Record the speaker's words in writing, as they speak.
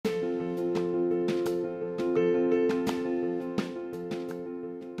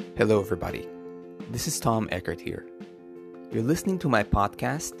Hello, everybody. This is Tom Eckert here. You're listening to my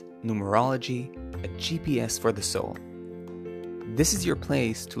podcast, Numerology, a GPS for the soul. This is your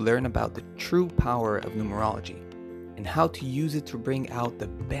place to learn about the true power of numerology and how to use it to bring out the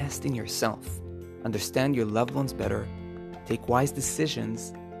best in yourself, understand your loved ones better, take wise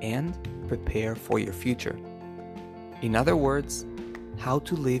decisions, and prepare for your future. In other words, how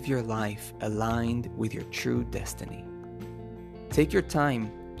to live your life aligned with your true destiny. Take your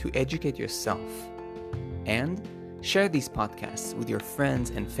time to educate yourself and share these podcasts with your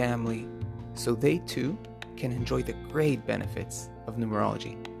friends and family so they too can enjoy the great benefits of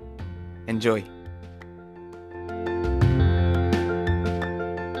numerology. Enjoy!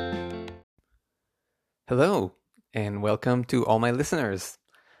 Hello, and welcome to all my listeners.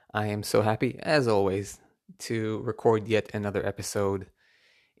 I am so happy, as always, to record yet another episode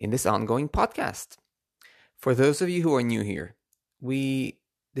in this ongoing podcast. For those of you who are new here, we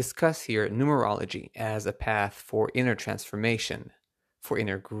discuss here numerology as a path for inner transformation, for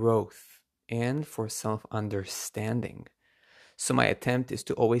inner growth, and for self-understanding. So my attempt is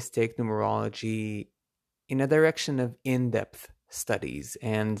to always take numerology in a direction of in-depth studies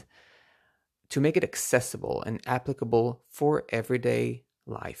and to make it accessible and applicable for everyday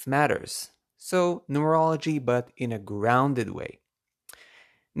life matters. So numerology, but in a grounded way.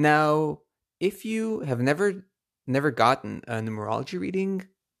 Now, if you have never gotten a numerology reading,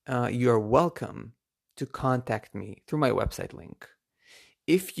 you are welcome to contact me through my website link.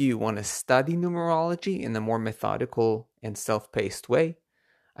 If you want to study numerology in a more methodical and self-paced way,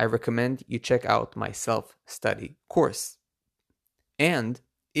 I recommend you check out my self-study course. And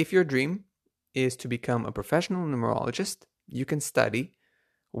if your dream is to become a professional numerologist, you can study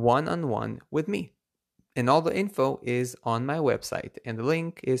one-on-one with me. And all the info is on my website, and the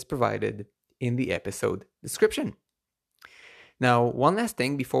link is provided in the episode description. Now, one last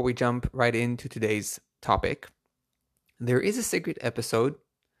thing before we jump right into today's topic. There is a secret episode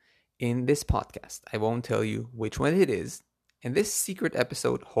in this podcast. I won't tell you which one it is. And this secret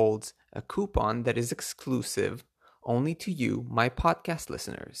episode holds a coupon that is exclusive only to you, my podcast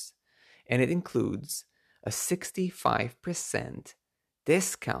listeners. And it includes a 65%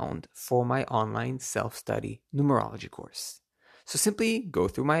 discount for my online self-study numerology course. So simply go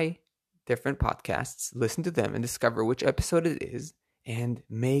through my different podcasts, listen to them, and discover which episode it is, and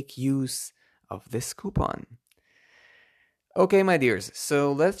make use of this coupon. Okay, my dears,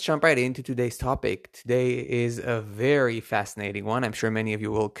 so let's jump right into today's topic. Today is a very fascinating one. I'm sure many of you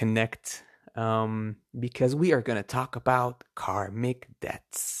will connect because we are going to talk about karmic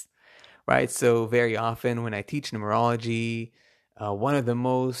debts, right? So very often when I teach numerology, one of the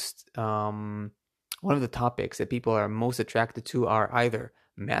topics that people are most attracted to are either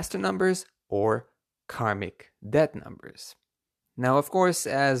master numbers or karmic debt numbers. Now, of course,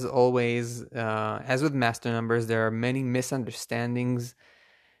 as always, as with master numbers, there are many misunderstandings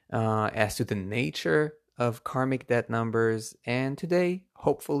as to the nature of karmic debt numbers. And today,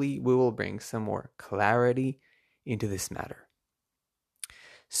 hopefully, we will bring some more clarity into this matter.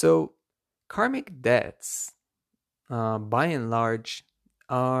 So, karmic debts, by and large,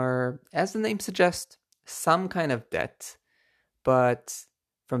 are, as the name suggests, some kind of debt, but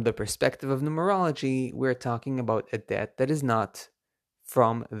from the perspective of numerology, we're talking about a debt that is not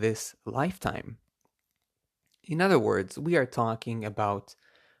from this lifetime. In other words, we are talking about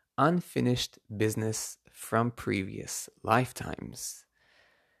unfinished business from previous lifetimes.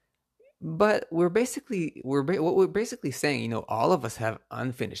 But what we're basically saying, all of us have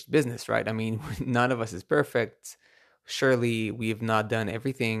unfinished business, right? I mean, none of us is perfect. Surely we have not done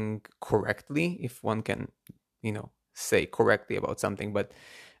everything correctly, if one can, say correctly about something, but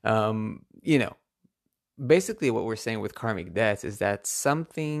basically what we're saying with karmic debts is that it's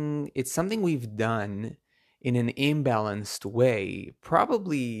something we've done in an imbalanced way,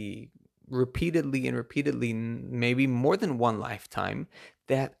 probably repeatedly, maybe more than one lifetime,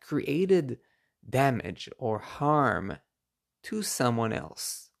 that created damage or harm to someone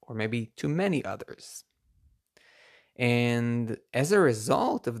else, or maybe to many others. And as a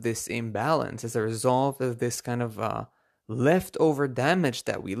result of this imbalance, as a result of this kind of leftover damage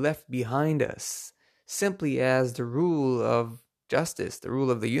that we left behind us, simply as the rule of justice, the rule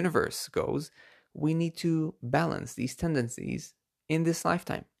of the universe goes, we need to balance these tendencies in this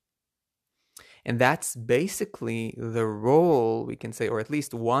lifetime. And that's basically the role, we can say, or at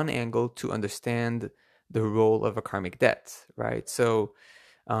least one angle to understand the role of a karmic debt, right? So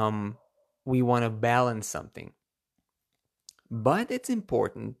we want to balance something. But it's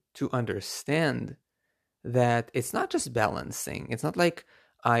important to understand that it's not just balancing. It's not like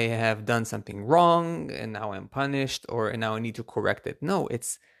I have done something wrong and now I'm punished and now I need to correct it. No,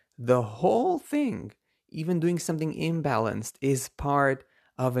 it's the whole thing, even doing something imbalanced, is part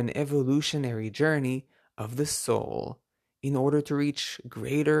of an evolutionary journey of the soul in order to reach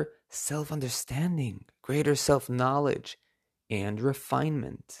greater self-understanding, greater self-knowledge, and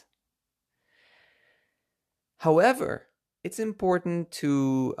refinement. However, it's important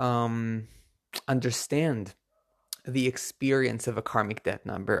to understand the experience of a karmic debt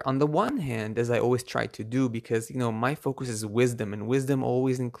number. On the one hand, as I always try to do, because my focus is wisdom, and wisdom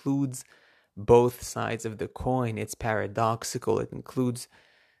always includes both sides of the coin. It's paradoxical. It includes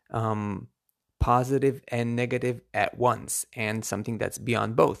positive and negative at once, and something that's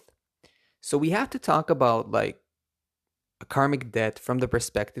beyond both. So we have to talk about like a karmic debt from the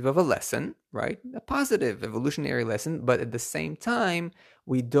perspective of a lesson, right? A positive evolutionary lesson, but at the same time,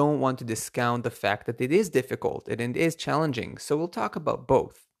 we don't want to discount the fact that it is difficult and it is challenging. So we'll talk about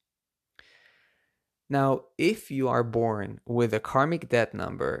both. Now, if you are born with a karmic debt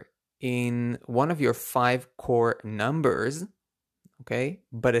number in one of your 5 core numbers, okay,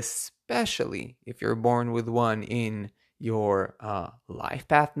 but especially if you're born with one in your life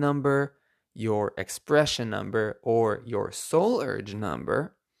path number, your expression number, or your soul urge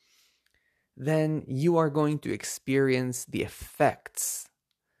number, then you are going to experience the effects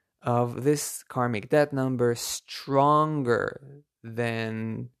of this karmic debt number stronger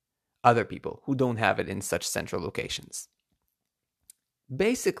than other people who don't have it in such central locations.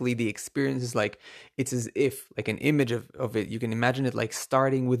 Basically, the experience is like, it's as if like an image of it, you can imagine it like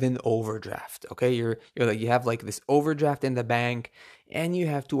starting with an overdraft. Okay, you're like, you have like this overdraft in the bank, and you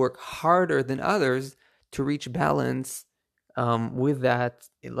have to work harder than others to reach balance with that,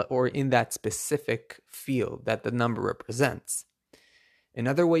 or in that specific field that the number represents.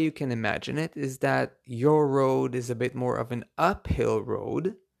 Another way you can imagine it is that your road is a bit more of an uphill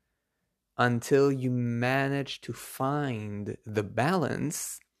road until you manage to find the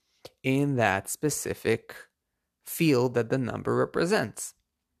balance in that specific field that the number represents.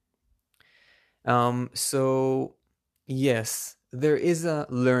 So yes, there is a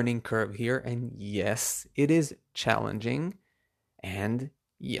learning curve here, and yes, it is challenging, and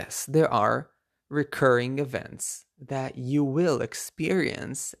yes, there are recurring events that you will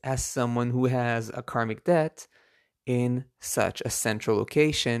experience as someone who has a karmic debt in such a central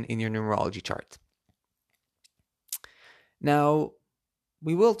location in your numerology chart. Now,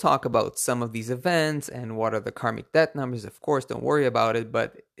 we will talk about some of these events and what are the karmic debt numbers. Of course, don't worry about it,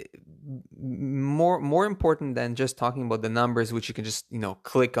 but more important than just talking about the numbers, which you can just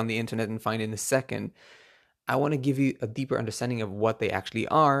click on the internet and find in a second, I want to give you a deeper understanding of what they actually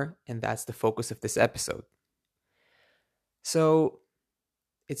are, and that's the focus of this episode. So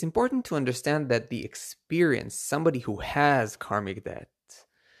it's important to understand that the experience, somebody who has karmic debt,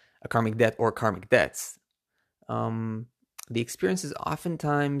 a karmic debt or karmic debts, the experience is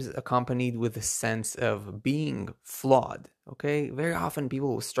oftentimes accompanied with a sense of being flawed, okay? Very often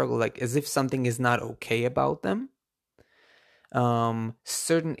people will struggle like as if something is not okay about them.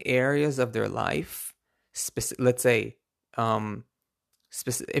 Certain areas of their life, let's say,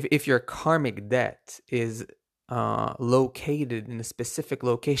 if your karmic debt is located in a specific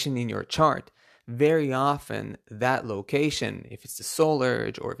location in your chart, very often that location, if it's the soul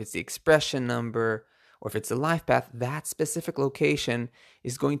urge or if it's the expression number or if it's the life path, that specific location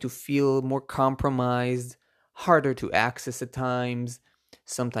is going to feel more compromised, harder to access at times.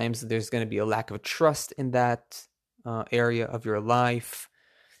 Sometimes there's going to be a lack of trust in that area of your life.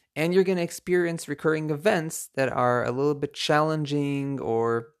 And you're going to experience recurring events that are a little bit challenging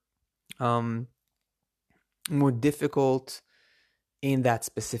or more difficult in that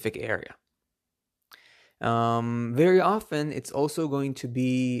specific area. Very often, it's also going to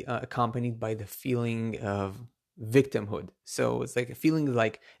be accompanied by the feeling of victimhood. So it's like a feeling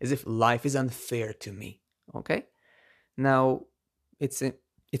like as if life is unfair to me. Okay? Now, it's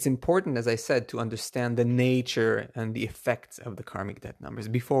important, as I said, to understand the nature and the effects of the karmic debt numbers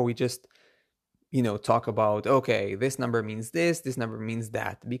before we just talk about, okay, this number means this number means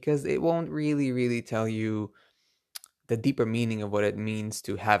that, because it won't really tell you the deeper meaning of what it means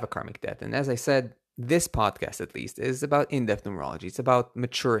to have a karmic debt. And as I said, this podcast, at least, is about in-depth numerology. It's about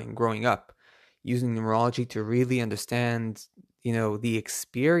maturing, growing up, using numerology to really understand, the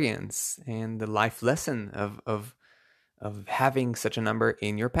experience and the life lesson of having such a number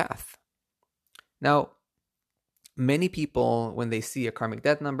in your path. Now, many people, when they see a karmic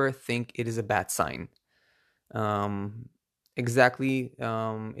debt number, think it is a bad sign. Exactly.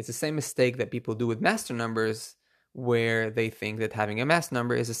 It's the same mistake that people do with master numbers, where they think that having a master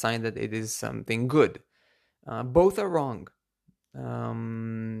number is a sign that it is something good. Both are wrong.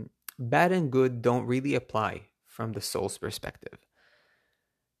 Bad and good don't really apply from the soul's perspective.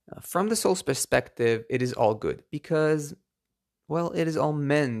 from the soul's perspective, it is all good because, well, it is all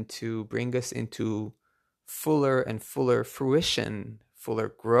meant to bring us into fuller and fuller fruition,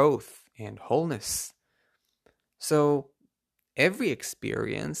 fuller growth and wholeness. So every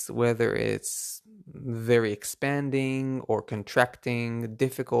experience, whether it's very expanding or contracting,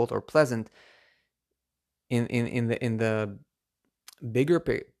 difficult or pleasant, in the bigger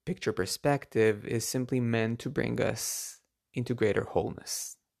picture perspective, is simply meant to bring us into greater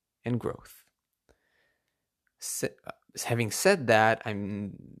wholeness and growth. Having said that,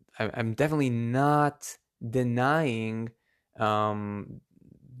 I'm definitely not denying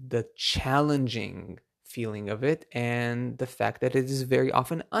the challenging feeling of it and the fact that it is very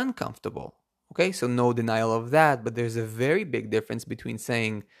often uncomfortable. Okay, so no denial of that, but there's a very big difference between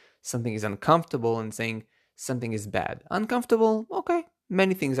saying something is uncomfortable and saying something is bad. Uncomfortable, okay,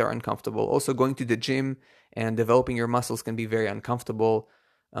 many things are uncomfortable. Also, going to the gym and developing your muscles can be very uncomfortable.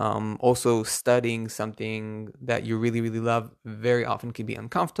 Also, studying something that you really, really love very often can be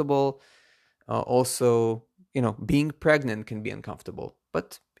uncomfortable. Also, being pregnant can be uncomfortable.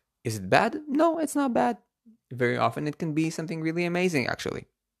 But is it bad? No, it's not bad. Very often it can be something really amazing, actually.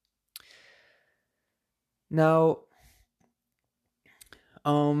 Now,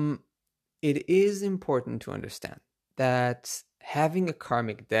 it is important to understand that having a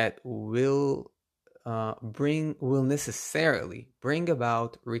karmic debt will necessarily bring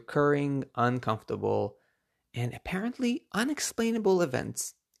about recurring, uncomfortable, and apparently unexplainable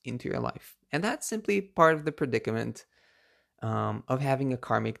events into your life. And that's simply part of the predicament of having a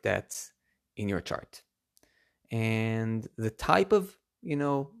karmic debt in your chart. And the type of,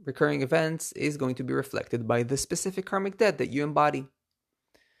 recurring events is going to be reflected by the specific karmic debt that you embody.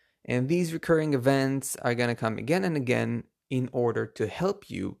 And these recurring events are going to come again and again in order to help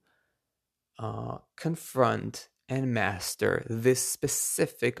you confront and master this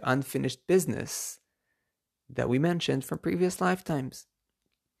specific unfinished business that we mentioned from previous lifetimes.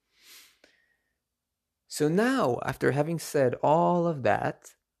 So now, after having said all of that,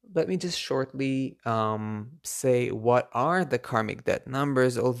 let me just shortly say what are the karmic debt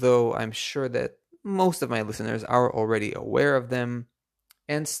numbers, although I'm sure that most of my listeners are already aware of them.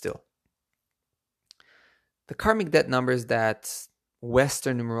 And still, the karmic debt numbers that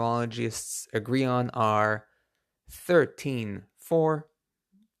Western numerologists agree on are 13, 4,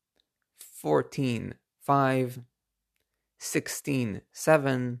 14, 5, 16,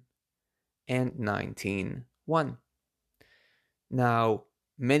 7, and 19, 1. Now,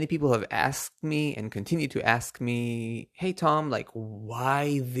 many people have asked me and continue to ask me, hey Tom,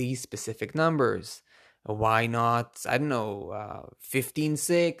 why these specific numbers? Why not, I don't know, 15,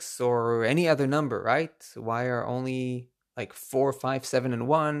 6 or any other number, right? Why are only 4, 5, 7, and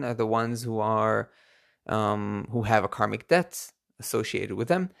 1 are the ones who have a karmic debt associated with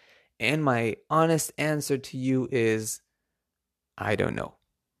them? And my honest answer to you is, I don't know.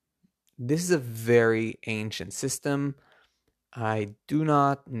 This is a very ancient system. I do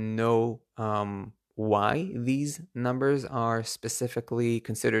not know why these numbers are specifically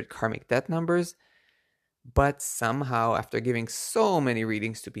considered karmic debt numbers, but somehow, after giving so many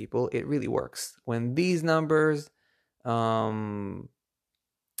readings to people, it really works. When these numbers hit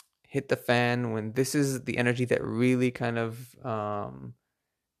the fan, when this is the energy that really kind of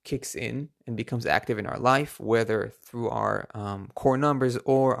kicks in and becomes active in our life, whether through our core numbers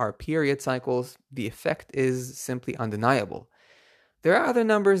or our period cycles, the effect is simply undeniable. There are other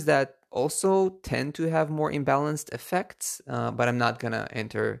numbers that also tend to have more imbalanced effects, but I'm not going to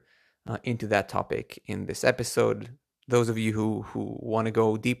enter into that topic in this episode. Those of you who want to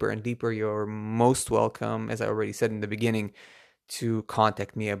go deeper and deeper, you're most welcome, as I already said in the beginning, to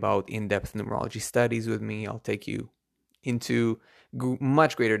contact me about in-depth numerology studies with me. I'll take you into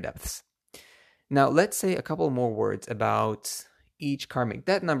much greater depths. Now, let's say a couple more words about each karmic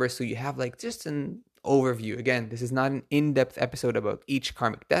debt number so you have just an overview. Again, this is not an in-depth episode about each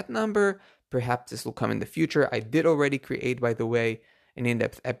karmic debt number. Perhaps this will come in the future. I did already create, by the way, an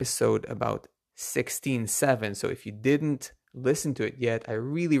in-depth episode about 16-7. So if you didn't listen to it yet, I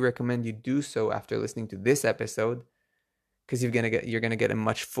really recommend you do so after listening to this episode, because you're gonna get a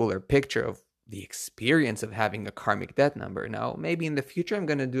much fuller picture of the experience of having a karmic debt number. Now, maybe in the future, I'm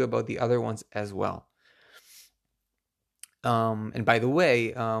gonna do about the other ones as well. And by the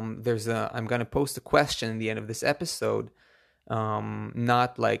way, I'm gonna post a question in the end of this episode,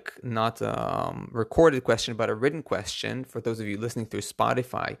 not a recorded question, but a written question for those of you listening through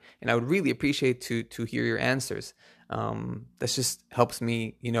Spotify. And I would really appreciate to hear your answers. That just helps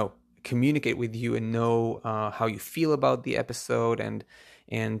me, communicate with you and know how you feel about the episode and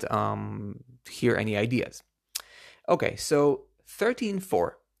hear any ideas. Okay, so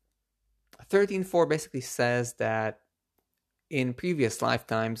 13-4. 13.4 basically says that in previous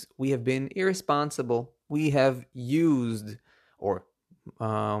lifetimes, we have been irresponsible. We have used, or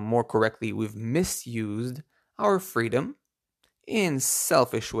more correctly, we've misused our freedom in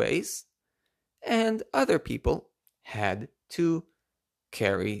selfish ways, and other people had to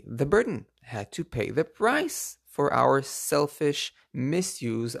carry the burden, had to pay the price for our selfish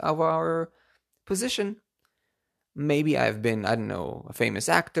misuse of our position. Maybe I've been, I don't know, a famous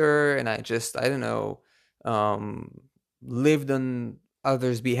actor, and I don't know, lived on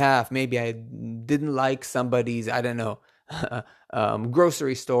others' behalf. Maybe I didn't like somebody's, I don't know,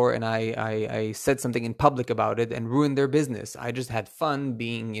 grocery store, and I said something in public about it and ruined their business. I just had fun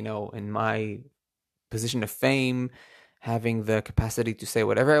being, in my position of fame, having the capacity to say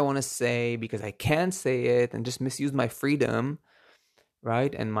whatever I want to say because I can say it, and just misused my freedom,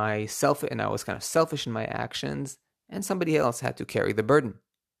 right? And I was kind of selfish in my actions, and somebody else had to carry the burden.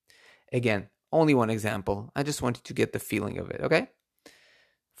 Again, only one example. I just wanted to get the feeling of it, okay?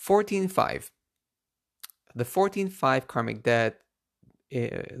 14.5. The 14.5 karmic debt,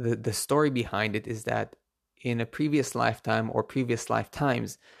 the story behind it is that in a previous lifetime or previous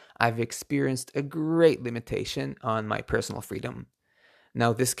lifetimes, I've experienced a great limitation on my personal freedom.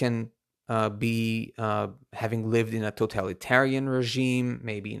 Now, this can be having lived in a totalitarian regime,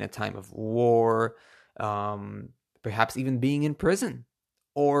 maybe in a time of war, perhaps even being in prison,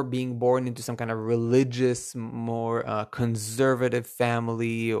 or being born into some kind of religious, more conservative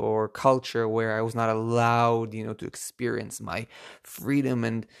family or culture where I was not allowed, to experience my freedom.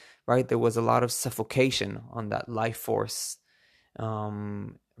 And right, there was a lot of suffocation on that life force.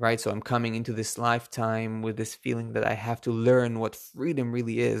 Right, so I'm coming into this lifetime with this feeling that I have to learn what freedom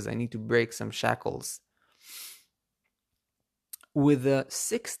really is. I need to break some shackles. With the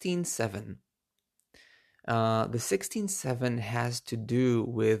 16.7, the 16.7 has to do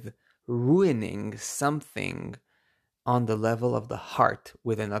with ruining something on the level of the heart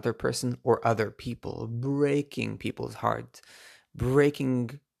with another person or other people, breaking people's heart,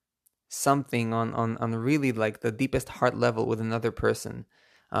 breaking something on really like the deepest heart level with another person.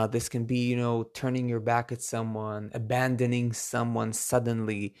 This can be, turning your back at someone, abandoning someone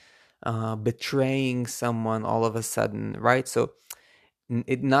suddenly, betraying someone all of a sudden, right? So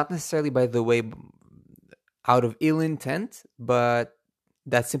it not necessarily, by the way, out of ill intent, but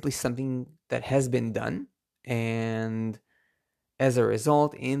that's simply something that has been done. And as a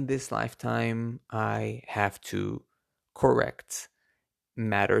result, in this lifetime, I have to correct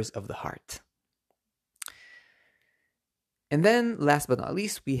matters of the heart. And then, last but not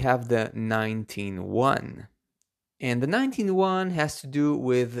least, we have the 19.1. And the 19.1 has to do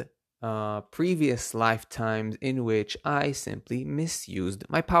with previous lifetimes in which I simply misused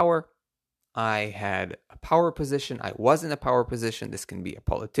my power. I had a power position. I was in a power position. This can be a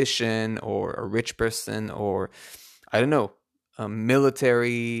politician or a rich person or, I don't know, a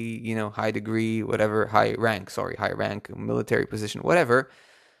military, high degree, whatever, high rank, military position, whatever.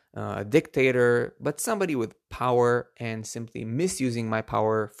 A dictator, but somebody with power, and simply misusing my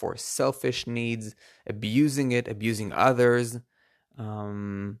power for selfish needs, abusing it, abusing others,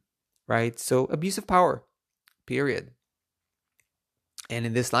 right? So abuse of power, period. And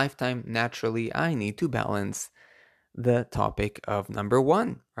in this lifetime, naturally, I need to balance the topic of number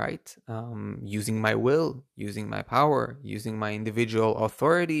one, right? Using my will, using my power, using my individual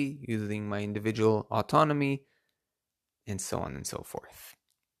authority, using my individual autonomy, and so on and so forth.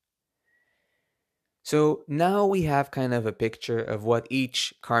 So now we have kind of a picture of what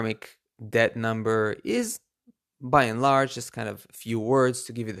each karmic debt number is. By and large, just kind of a few words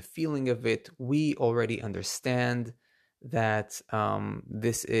to give you the feeling of it. We already understand that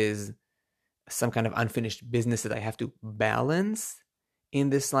this is some kind of unfinished business that I have to balance in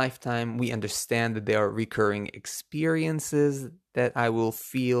this lifetime. We understand that there are recurring experiences that I will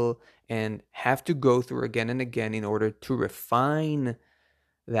feel and have to go through again and again in order to refine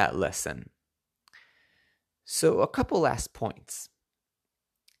that lesson. So a couple last points.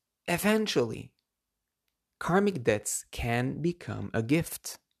 Eventually, karmic debts can become a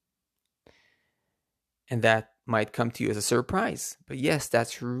gift. And that might come to you as a surprise. But yes,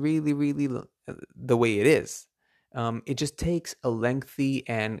 that's really, really the way it is. It just takes a lengthy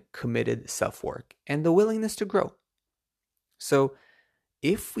and committed self-work and the willingness to grow. So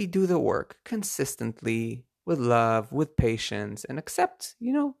if we do the work consistently, with love, with patience, and accept,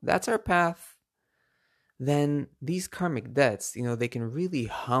 that's our path, then these karmic debts, they can really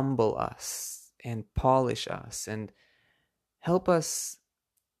humble us and polish us and help us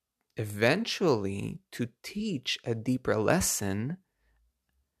eventually to teach a deeper lesson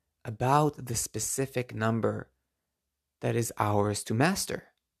about the specific number that is ours to master.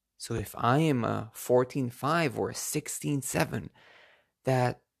 So if I am a 14-5 or a 16-7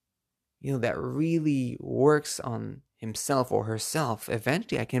 that that really works on himself or herself,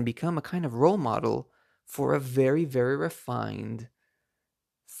 eventually I can become a kind of role model for a very, very refined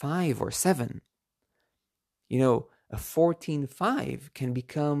 5 or 7. A 14-5 can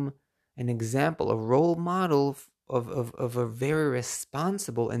become an example, a role model of a very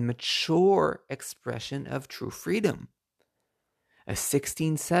responsible and mature expression of true freedom. A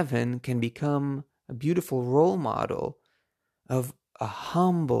 16-7 can become a beautiful role model of a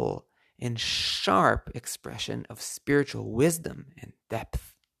humble and sharp expression of spiritual wisdom and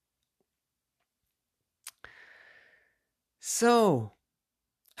depth. So,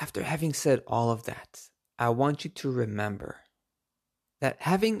 after having said all of that, I want you to remember that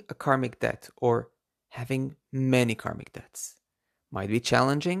having a karmic debt or having many karmic debts might be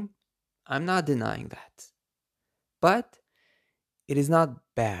challenging. I'm not denying that. But it is not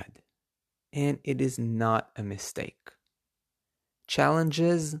bad, and it is not a mistake.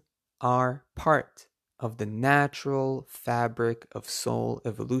 Challenges are part of the natural fabric of soul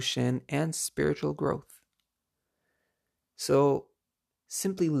evolution and spiritual growth. So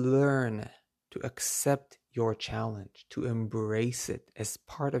simply learn to accept your challenge, to embrace it as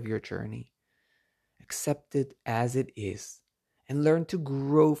part of your journey. Accept it as it is, and learn to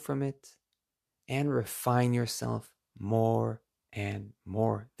grow from it and refine yourself more and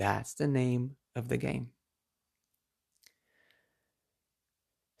more. That's the name of the game.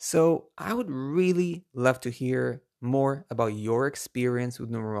 So I would really love to hear more about your experience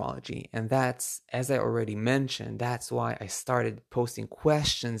with numerology. And that's, as I already mentioned, that's why I started posting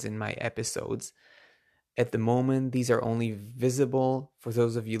questions in my episodes. At the moment, these are only visible for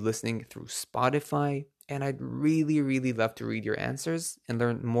those of you listening through Spotify. And I'd really, really love to read your answers and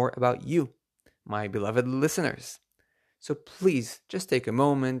learn more about you, my beloved listeners. So please just take a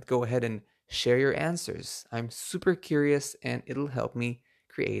moment, go ahead and share your answers. I'm super curious and it'll help me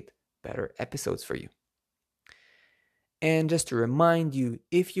create better episodes for you. And just to remind you,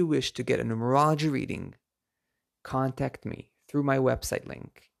 if you wish to get a numerology reading, contact me through my website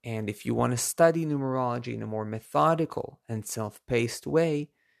link. And if you want to study numerology in a more methodical and self-paced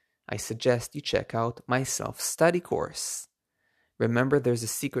way, I suggest you check out my self-study course. Remember, there's a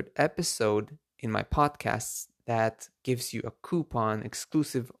secret episode in my podcasts that gives you a coupon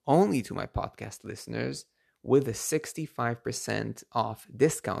exclusive only to my podcast listeners with a 65% off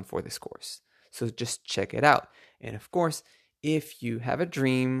discount for this course. So just check it out. And of course, if you have a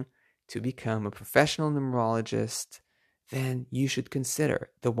dream to become a professional numerologist, then you should consider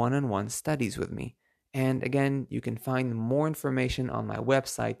the one-on-one studies with me. And again, you can find more information on my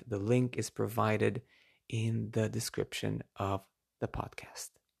website. The link is provided in the description of the podcast.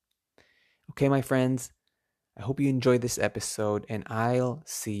 Okay, my friends, I hope you enjoyed this episode, and I'll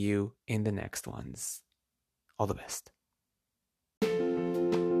see you in the next ones. All the best.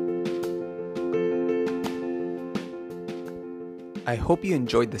 I hope you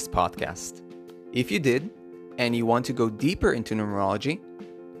enjoyed this podcast. If you did, and you want to go deeper into numerology,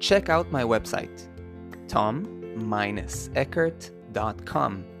 check out my website,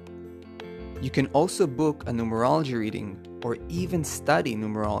 tom-eckert.com. You can also book a numerology reading or even study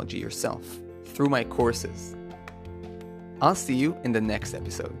numerology yourself through my courses. I'll see you in the next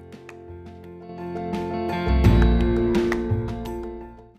episode.